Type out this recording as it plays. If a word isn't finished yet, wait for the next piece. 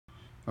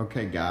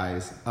Okay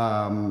guys,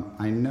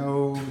 I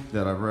know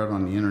that I've read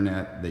on the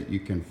internet that you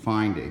can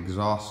find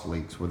exhaust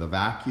leaks with a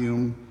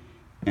vacuum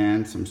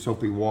and some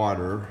soapy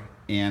water,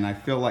 and I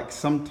feel like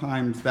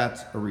sometimes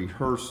that's a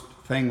rehearsed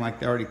thing,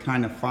 like they already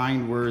kind of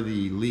find where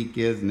the leak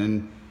is and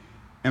then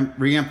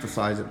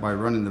re-emphasize it by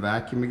running the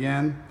vacuum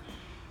again.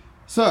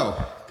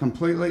 So,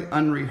 completely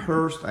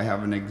unrehearsed, I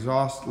have an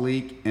exhaust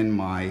leak in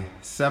my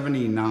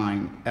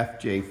 79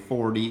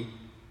 FJ40.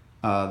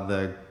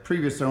 The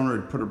previous owner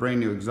had put a brand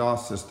new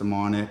exhaust system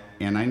on it,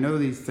 and I know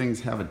these things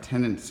have a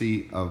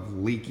tendency of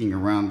leaking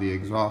around the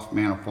exhaust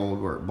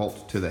manifold where it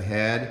bolts to the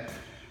head.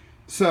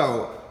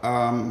 So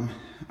I'm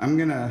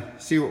gonna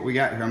see what we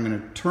got here. I'm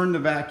gonna turn the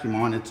vacuum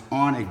on. It's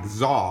on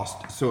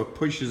exhaust, so it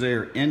pushes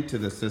air into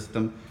the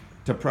system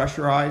to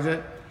pressurize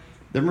it.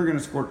 Then we're gonna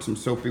squirt some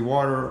soapy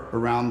water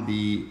around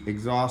the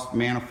exhaust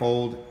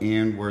manifold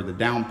and where the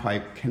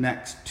downpipe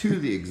connects to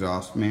the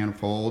exhaust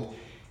manifold.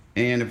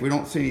 And if we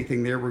don't see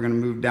anything there, we're gonna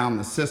move down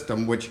the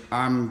system, which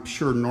I'm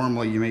sure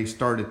normally you may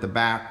start at the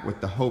back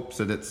with the hopes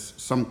that it's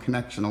some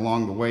connection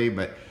along the way,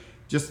 but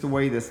just the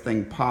way this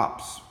thing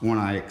pops when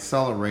I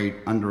accelerate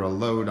under a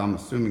load, I'm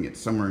assuming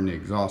it's somewhere in the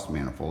exhaust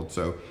manifold.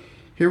 So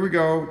here we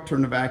go,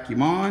 turn the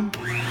vacuum on.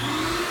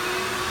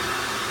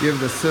 Give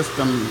the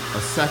system a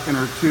second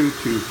or two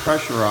to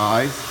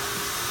pressurize.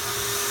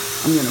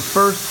 I'm gonna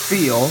first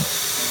feel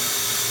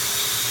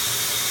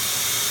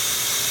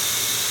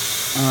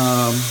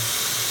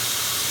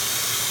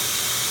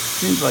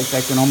seems like I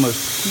can almost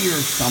hear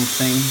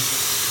something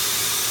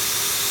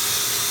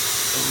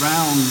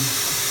around.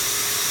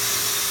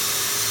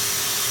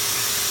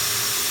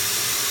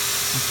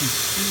 I can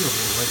feel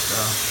like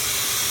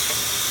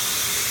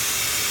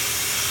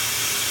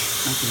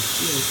I can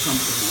feel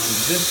something on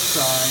this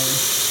side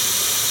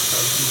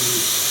of the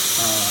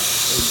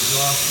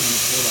exhaust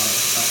manifold.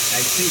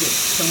 I think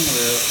it's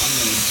somewhere, I'm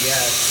gonna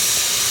guess,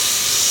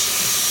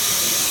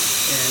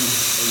 in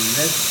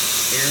this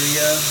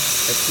area.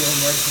 It feels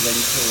like, because I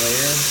can feel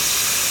air.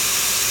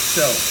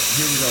 So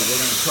here we go.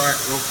 We're going to try it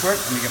real quick.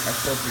 Let me get my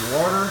soapy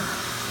water.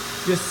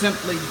 Just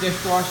simply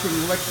dishwashing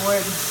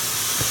liquid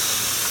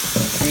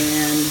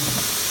and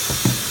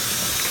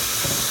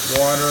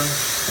water.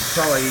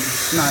 Probably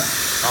not,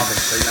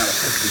 obviously not a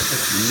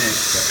 50-50 mix,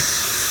 but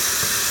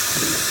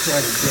I'm going to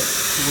try to get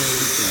to where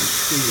we can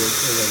see it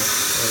so they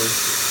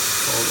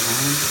fall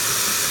down.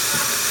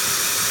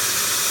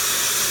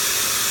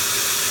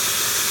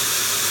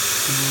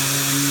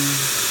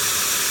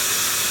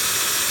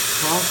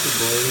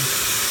 Possibly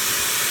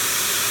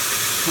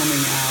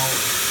coming out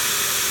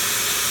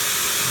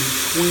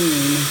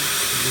between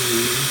the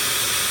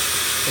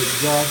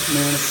exhaust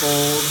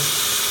manifold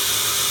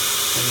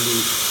and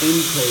the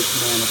intake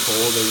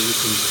manifold, as you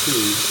can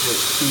see, what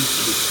seems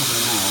to be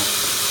coming out.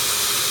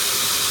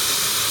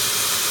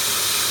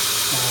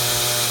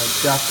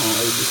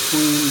 Definitely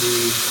between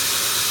the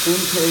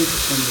intake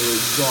and the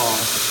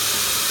exhaust.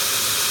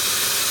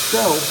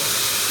 So,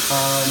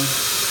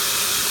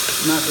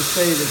 not to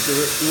say that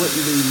there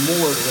wouldn't be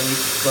more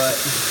leaks, but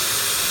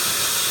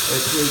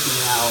it's leaking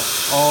out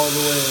all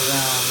the way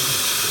around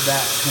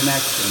that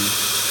connection.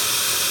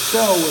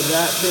 So with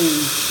that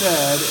being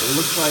said, it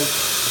looks like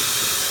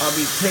I'll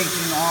be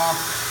taking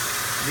off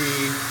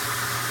the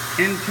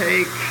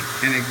intake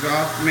and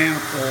exhaust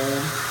manifold,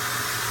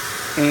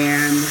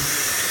 and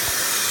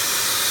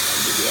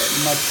I'll give you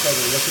a much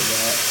better look at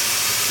that.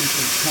 You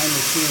can kind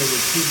of see where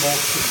the two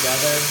bolt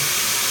together.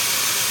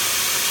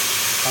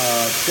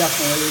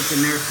 Definitely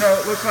leaking there. So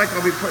it looks like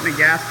I'll be putting a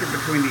gasket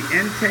between the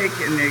intake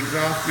and the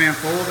exhaust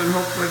manifold, and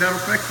hopefully that'll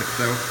fix it.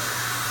 So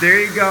there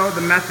you go.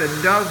 The method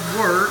does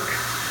work,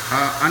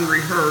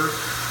 unrehearsed,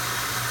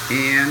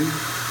 and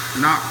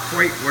not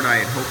quite what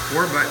I had hoped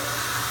for, but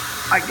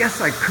I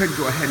guess I could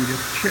go ahead and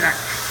just check.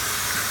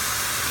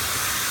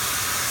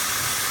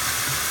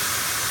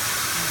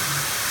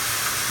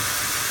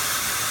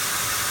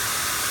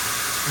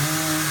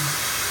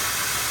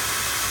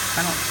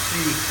 I don't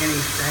see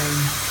anything.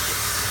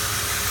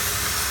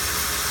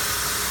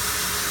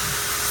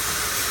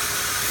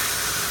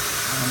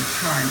 I'm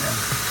trying to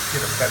get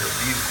a better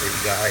view for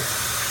you guys.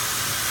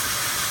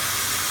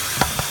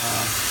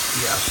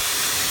 Yeah,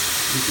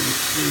 you can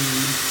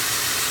see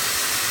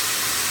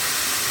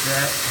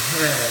that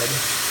head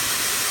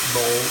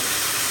bolt.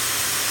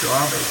 So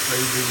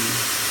obviously the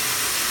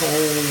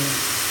whole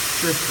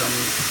system,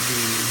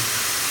 the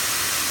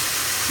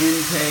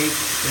intake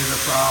is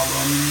a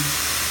problem,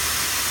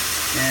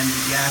 and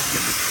the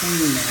gasket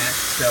between that.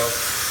 So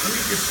let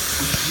me just,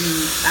 the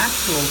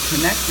actual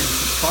connection,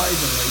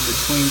 surprisingly,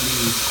 between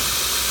the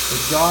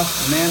exhaust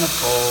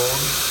manifold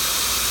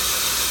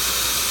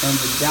and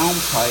the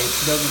downpipe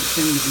doesn't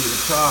seem to be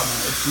the problem.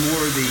 It's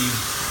more the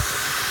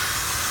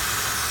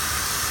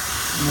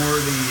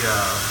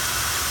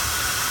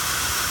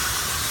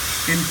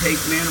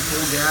intake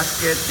manifold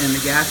gasket and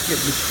the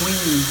gasket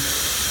between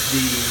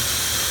the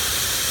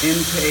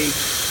intake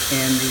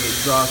and the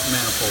exhaust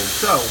manifold.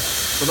 So,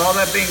 with all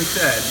that being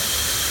said,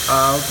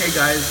 okay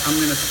guys, I'm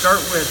going to start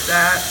with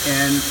that,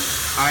 and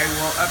I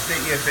will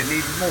update you if it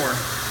needs more.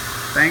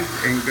 Thanks,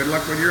 and good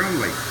luck with your own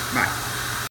leak. Bye.